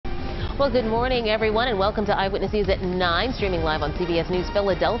Well, good morning, everyone, and welcome to Eyewitness News at 9, streaming live on CBS News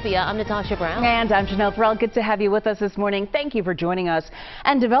Philadelphia. I'm Natasha Brown. And I'm Janelle Thrall. Good to have you with us this morning. Thank you for joining us.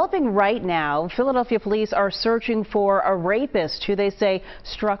 And developing right now, Philadelphia police are searching for a rapist who they say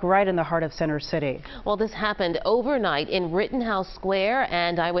struck right in the heart of Center City. Well, this happened overnight in Rittenhouse Square,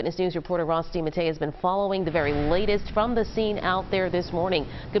 and Eyewitness News reporter Ross DiMattei has been following the very latest from the scene out there this morning.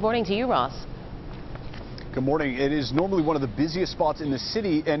 Good morning to you, Ross. Good morning. It is normally one of the busiest spots in the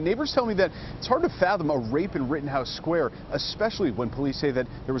city, and neighbors tell me that it's hard to fathom a rape in Rittenhouse Square, especially when police say that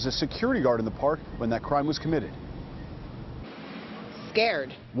there was a security guard in the park when that crime was committed.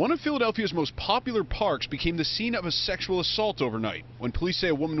 Scared. One of Philadelphia's most popular parks became the scene of a sexual assault overnight when police say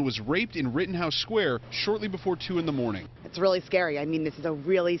a woman was raped in Rittenhouse Square shortly before 2 in the morning. It's really scary. I mean, this is a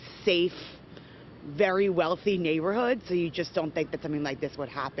really safe, very wealthy neighborhood, so you just don't think that something like this would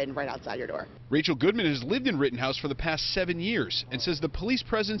happen right outside your door. Rachel Goodman has lived in Rittenhouse for the past 7 years and says the police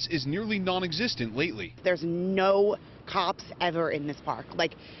presence is nearly non-existent lately. There's no cops ever in this park.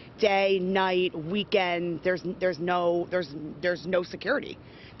 Like day, night, weekend, there's no security.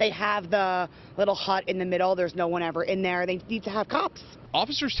 They have the little hut in the middle. There's no one ever in there. They need to have cops.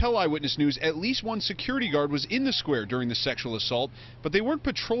 Officers tell Eyewitness News at least one security guard was in the square during the sexual assault, but they weren't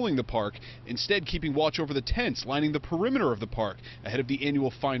patrolling the park, instead keeping watch over the tents lining the perimeter of the park ahead of the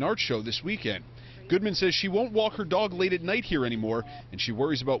annual fine arts show this weekend. Goodman says she won't walk her dog late at night here anymore, and she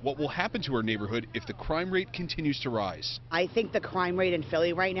worries about what will happen to her neighborhood if the crime rate continues to rise. I think the crime rate in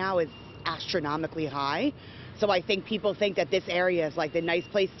Philly right now is astronomically high. So I think people think that this area is like the nice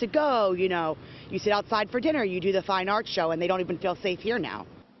place to go. You know, you sit outside for dinner, you do the fine arts show, and they don't even feel safe here now.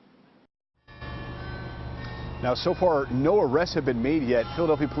 Now, so far, no arrests have been made yet.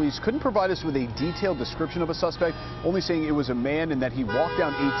 Philadelphia police couldn't provide us with a detailed description of a suspect, only saying it was a man and that he walked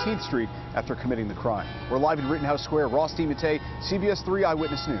down 18th Street after committing the crime. We're live in Rittenhouse Square. Ross DiMattei, CBS 3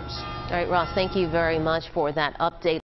 Eyewitness News. All right, Ross, thank you very much for that update.